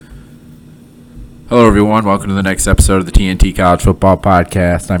Hello, everyone. Welcome to the next episode of the TNT College Football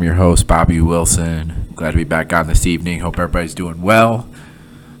Podcast. I'm your host, Bobby Wilson. Glad to be back on this evening. Hope everybody's doing well.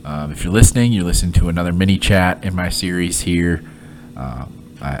 If you're listening to another mini chat in my series here.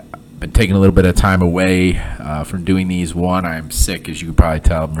 I've been taking a little bit of time away from doing these. One, I'm sick, as you can probably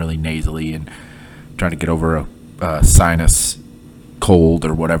tell. I'm really nasally and trying to get over a sinus cold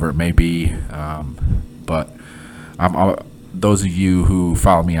or whatever it may be. But those of you who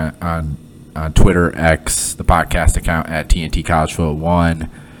follow me on Twitter, X, the podcast account at TNT College Football 1,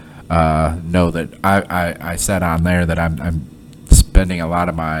 know that I said on there that I'm spending a lot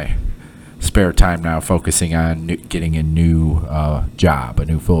of my spare time now focusing on getting a new job, a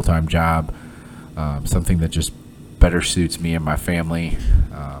new full-time job, something that just better suits me and my family,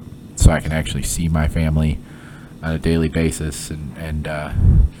 so I can actually see my family on a daily basis and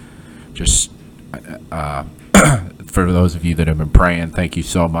just for those of you that have been praying, thank you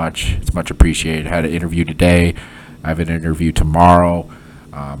so much. It's much appreciated. I had an interview today. I have an interview tomorrow.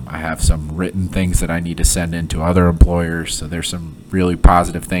 I have some written things that I need to send in to other employers. So there's some really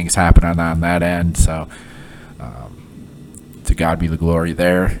positive things happening on that end. So to God be the glory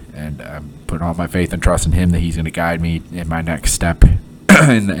there. And I'm putting all my faith and trust in Him that He's going to guide me in my next step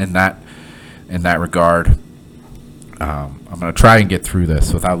in that regard. I'm going to try and get through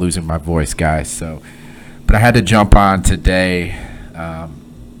this without losing my voice, guys. But I had to jump on today.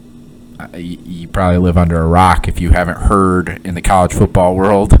 You probably live under a rock if you haven't heard in the college football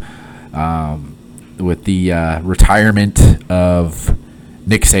world with the retirement of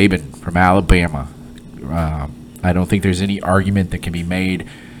Nick Saban from Alabama. I don't think there's any argument that can be made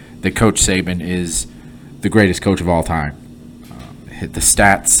that Coach Saban is the greatest coach of all time. The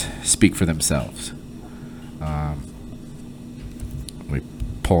stats speak for themselves. Let me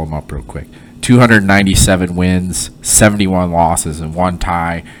pull them up real quick. 297 wins, 71 losses, and 1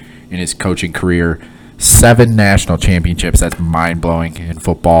 tie in his coaching career. 7 national championships. That's mind-blowing in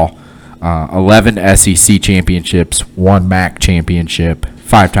football. 11 SEC championships, 1 MAC championship,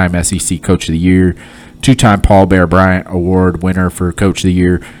 5-time SEC Coach of the Year, 2-time Paul Bear Bryant Award winner for Coach of the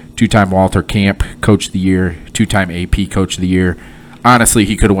Year, 2-time Walter Camp Coach of the Year, 2-time AP Coach of the Year. Honestly,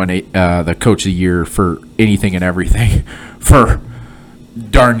 he could have won the Coach of the Year for anything and everything for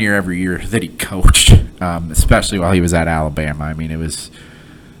darn near every year that he coached, especially while he was at Alabama. It was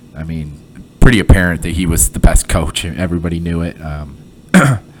pretty apparent that he was the best coach. Everybody knew it.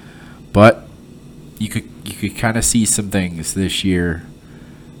 But you could kind of see some things this year.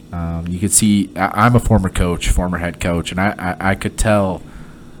 You could see I'm a former head coach, and I could tell,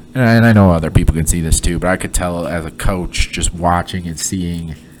 and I know other people can see this too, but I could tell as a coach just watching and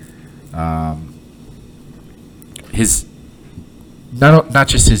seeing his not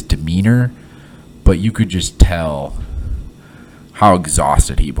just his demeanor, but you could just tell how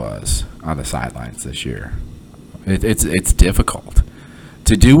exhausted he was on the sidelines this year. It's difficult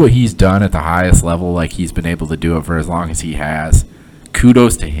to do what he's done at the highest level, like he's been able to do it for as long as he has.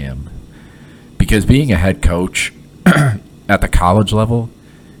 Kudos to him, because being a head coach at the college level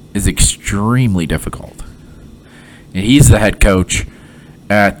is extremely difficult. And he's the head coach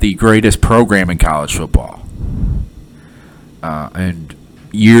at the greatest program in college football. And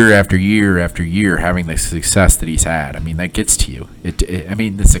year after year after year having the success that he's had, that gets to you.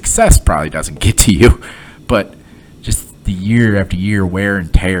 The success probably doesn't get to you, but just the year after year wear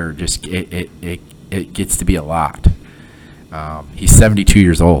and tear, just it gets to be a lot. He's 72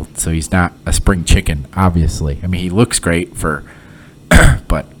 years old, so he's not a spring chicken, obviously. He looks great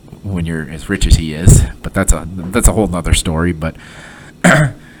but when you're as rich as he is, but that's a whole nother story. But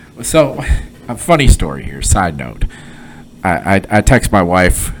so a funny story here. Side note. I text my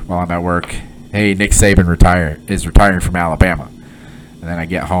wife while I'm at work, hey, Nick Saban is retiring from Alabama. And then I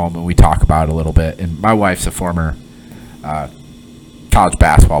get home and we talk about it a little bit. And my wife's a former college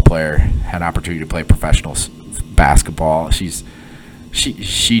basketball player, had an opportunity to play professional basketball. She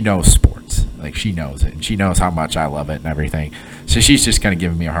knows sports. She knows it. And she knows how much I love it and everything. So she's just kind of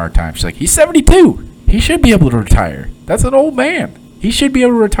giving me a hard time. She's like, he's 72. He should be able to retire. That's an old man. He should be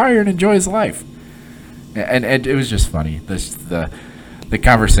able to retire and enjoy his life. And it was just funny. The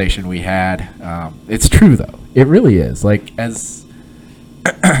conversation we had. It's true though. It really is. As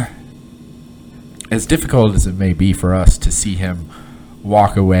difficult as it may be for us to see him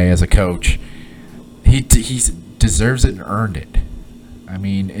walk away as a coach, he deserves it and earned it.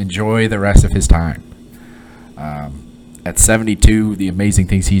 Enjoy the rest of his time. At 72, the amazing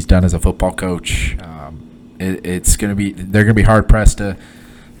things he's done as a football coach. They're gonna be hard pressed to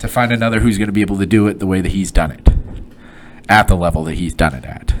find another who's going to be able to do it the way that he's done it, at the level that he's done it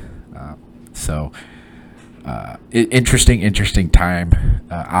at. Interesting time,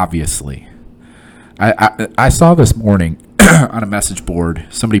 obviously. I saw this morning on a message board,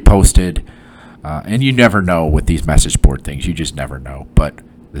 somebody posted, and you never know with these message board things. You just never know. But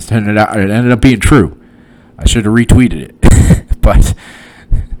it ended up being true. I should have retweeted it. But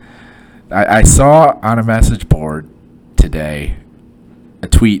I saw on a message board today a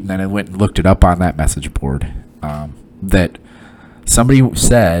tweet, and then I went and looked it up on that message board, that somebody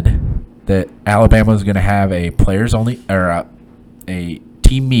said that Alabama was going to have a players only or a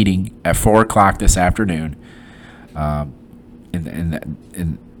team meeting at 4:00 this afternoon, and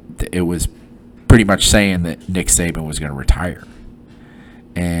it was pretty much saying that Nick Saban was going to retire,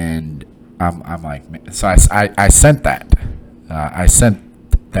 and I'm like, so I sent that, I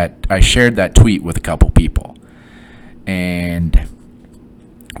shared that tweet with a couple people, and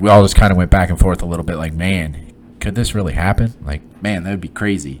we all just kind of went back and forth a little bit, like, man, could this really happen? Like, man, that would be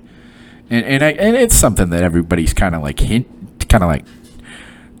crazy. And it's something that everybody's kind of like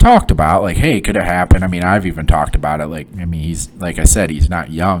talked about, like, hey, could it happen? I mean, I've even talked about it. Like, I mean, he's, like I said, he's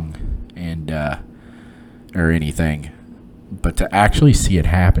not young and or anything, but to actually see it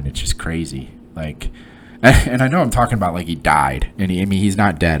happen, it's just crazy. Like, and I know I'm talking about like he died, and I mean, he's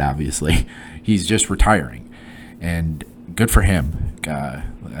not dead, obviously. He's just retiring, and good for him.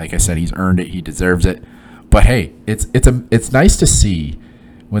 Like I said, he's earned it. He deserves it. But hey, it's nice to see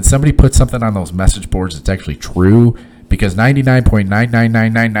when somebody puts something on those message boards that's actually true, because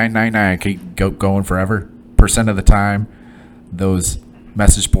 99.9999999 keep going forever % of the time, those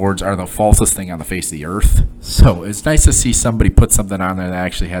message boards are the falsest thing on the face of the earth. So it's nice to see somebody put something on there that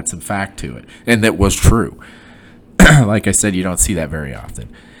actually had some fact to it and that was true. Like I said, you don't see that very often.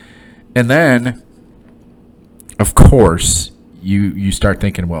 And then, of course, you start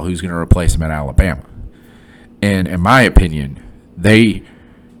thinking, well, who's going to replace him at Alabama? And in my opinion, they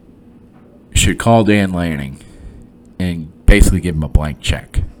should call Dan Lanning and basically give him a blank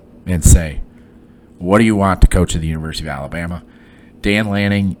check and say, what do you want to coach at the University of Alabama? Dan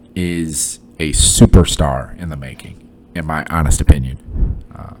Lanning is a superstar in the making, in my honest opinion.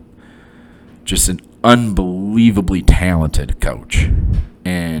 Just an unbelievably talented coach.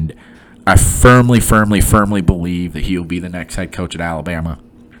 And I firmly believe that he will be the next head coach at Alabama.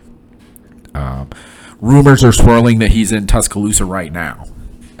 Rumors are swirling that he's in Tuscaloosa right now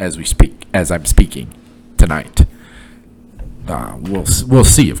as I'm speaking tonight. We'll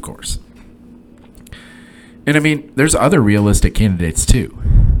see, of course. And I mean, there's other realistic candidates too.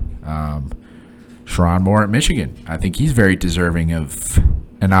 Sherrone Moore at Michigan. I think he's very deserving of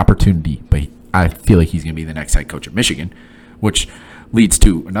an opportunity, but I feel like he's going to be the next head coach at Michigan, which leads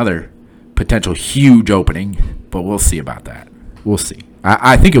to another potential huge opening, but we'll see about that. We'll see.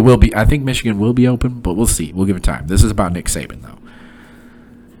 I think it will be. I think Michigan will be open, but we'll see. We'll give it time. This is about Nick Saban, though.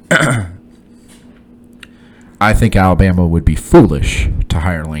 I think Alabama would be foolish to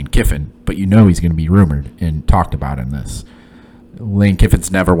hire Lane Kiffin, but you know he's going to be rumored and talked about in this. Lane Kiffin's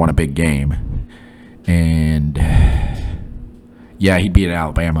never won a big game. And, yeah, he'd be at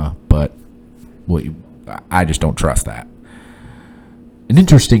Alabama, but I just don't trust that. An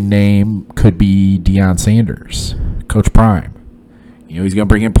interesting name could be Deion Sanders, Coach Prime. You know, he's going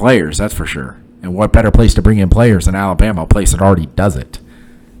to bring in players, that's for sure. And what better place to bring in players than Alabama, a place that already does it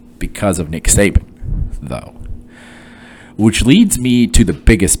because of Nick Saban, though. Which leads me to the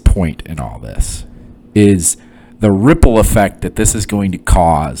biggest point in all this, is the ripple effect that this is going to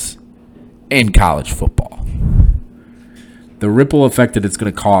cause in college football. The ripple effect that it's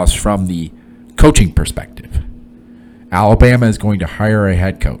going to cause from the coaching perspective. Alabama is going to hire a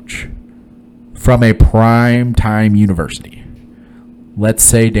head coach from a prime time university. Let's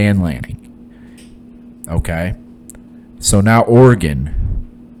say Dan Lanning. Okay. So now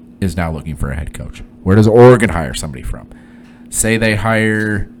Oregon is now looking for a head coach. Where does Oregon hire somebody from? Say they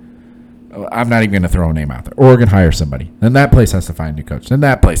hire, I'm not even going to throw a name out there. Oregon hires somebody. Then that place has to find a new coach. Then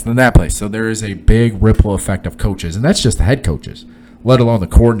that place. Then that place. So there is a big ripple effect of coaches. And that's just the head coaches, let alone the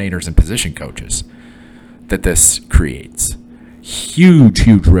coordinators and position coaches that this creates.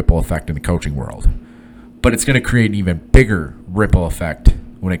 Huge ripple effect in the coaching world. But it's going to create an even bigger ripple effect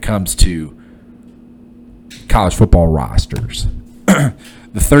when it comes to college football rosters. The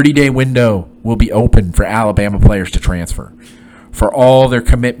 30-day window will be open for Alabama players to transfer, for all their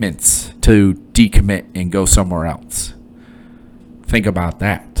commitments to decommit and go somewhere else. Think about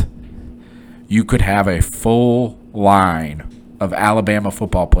that. You could have a full line of Alabama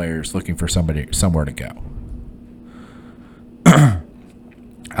football players looking for somewhere to go.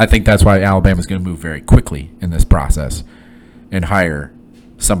 I think that's why Alabama's going to move very quickly in this process and hire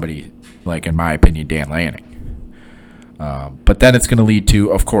somebody like, in my opinion, Dan Lanning. But then it's going to lead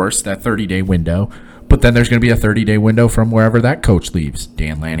to, of course, that 30-day window. But then there's going to be a 30-day window from wherever that coach leaves.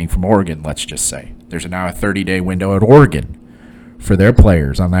 Dan Lanning from Oregon, let's just say. There's now a 30-day window at Oregon for their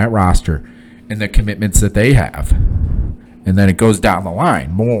players on that roster and the commitments that they have. And then it goes down the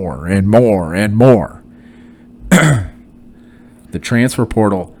line, more and more and more. The transfer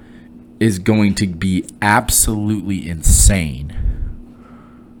portal is going to be absolutely insane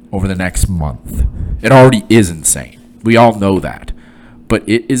over the next month. It already is insane. We all know that. But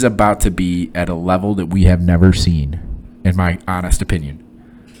it is about to be at a level that we have never seen, in my honest opinion,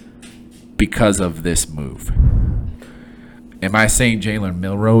 because of this move. Am I saying Jalen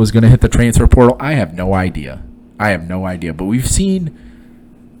Milroe is going to hit the transfer portal? I have no idea. But we've seen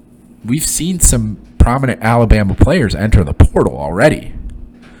some prominent Alabama players enter the portal already.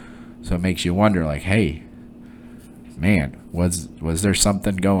 So it makes you wonder, like, hey, man, was there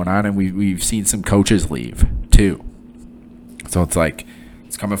something going on? And we've seen some coaches leave too. So it's like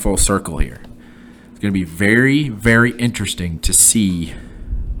it's coming full circle here. It's going to be very, very interesting to see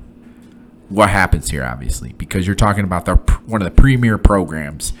what happens here, obviously, because you're talking about one of the premier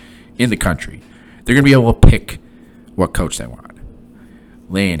programs in the country. They're going to be able to pick what coach they want.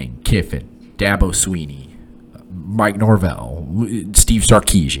 Lanning, Kiffin, Dabo Sweeney, Mike Norvell, Steve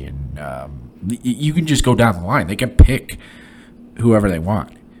Sarkisian. You can just go down the line. They can pick whoever they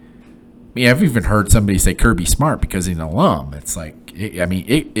want. I mean, I've even heard somebody say Kirby Smart because he's an alum. It's like,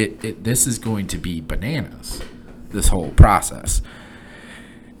 this is going to be bananas, this whole process.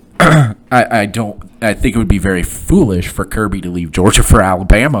 I think it would be very foolish for Kirby to leave Georgia for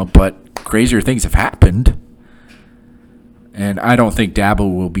Alabama, but crazier things have happened. And I don't think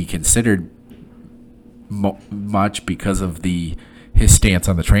Dabo will be considered much because of his stance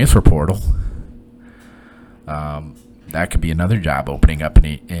on the transfer portal. That could be another job opening up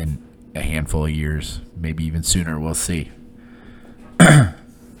in a handful of years, maybe even sooner. We'll see.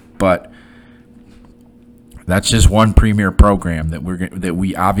 But that's just one premier program that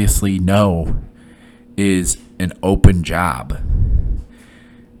we obviously know is an open job.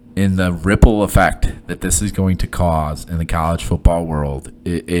 And the ripple effect that this is going to cause in the college football world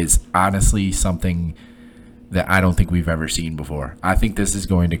is honestly something that I don't think we've ever seen before. I think this is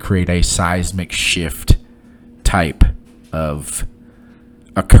going to create a seismic shift type of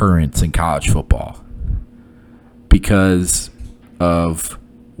occurrence in college football because of,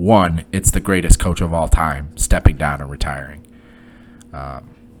 one, it's the greatest coach of all time stepping down and retiring.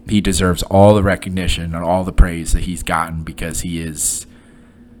 He deserves all the recognition and all the praise that he's gotten because he is,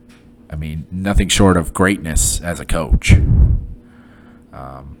 nothing short of greatness as a coach.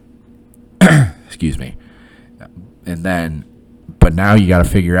 Excuse me. And then, but now you got to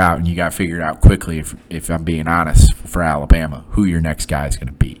figure out, and you got to figure it out quickly, if I'm being honest, for Alabama, who your next guy is going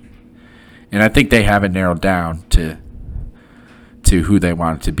to be. And I think they have it narrowed down to who they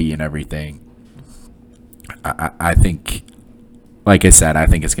want it to be and everything. I think, like I said, I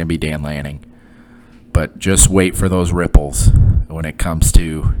think it's going to be Dan Lanning. But just wait for those ripples when it comes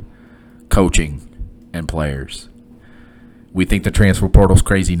to coaching and players. We think the transfer portal's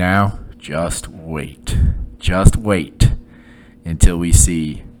crazy now. Just wait. Just wait until we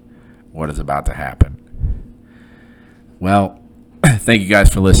see what is about to happen. Well, thank you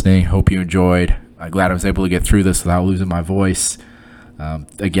guys for listening. Hope you enjoyed. I'm glad I was able to get through this without losing my voice.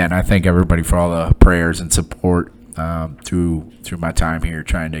 Again, I thank everybody for all the prayers and support through my time here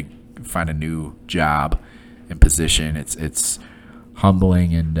trying to find a new job and position. It's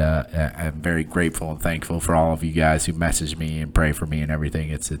humbling, and I'm very grateful and thankful for all of you guys who message me and pray for me and everything.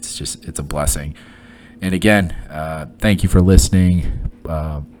 It's a blessing. And again, thank you for listening.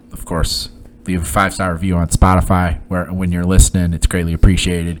 Of course, leave a 5-star review on Spotify when you're listening. It's greatly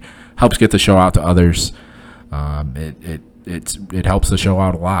appreciated. Helps get the show out to others. It helps the show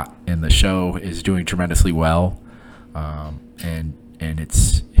out a lot, and the show is doing tremendously well. And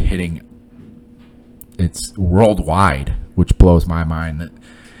it's worldwide, which blows my mind that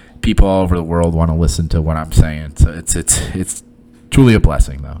people all over the world want to listen to what I'm saying. So it's truly a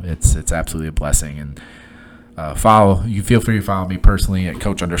blessing, though. It's absolutely a blessing. And you feel free to follow me personally at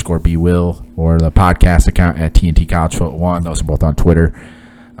Coach_BWill or the podcast account at TNT College Foot 1. Those are both on Twitter,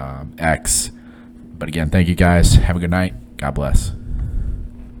 X. But again, thank you guys. Have a good night. God bless.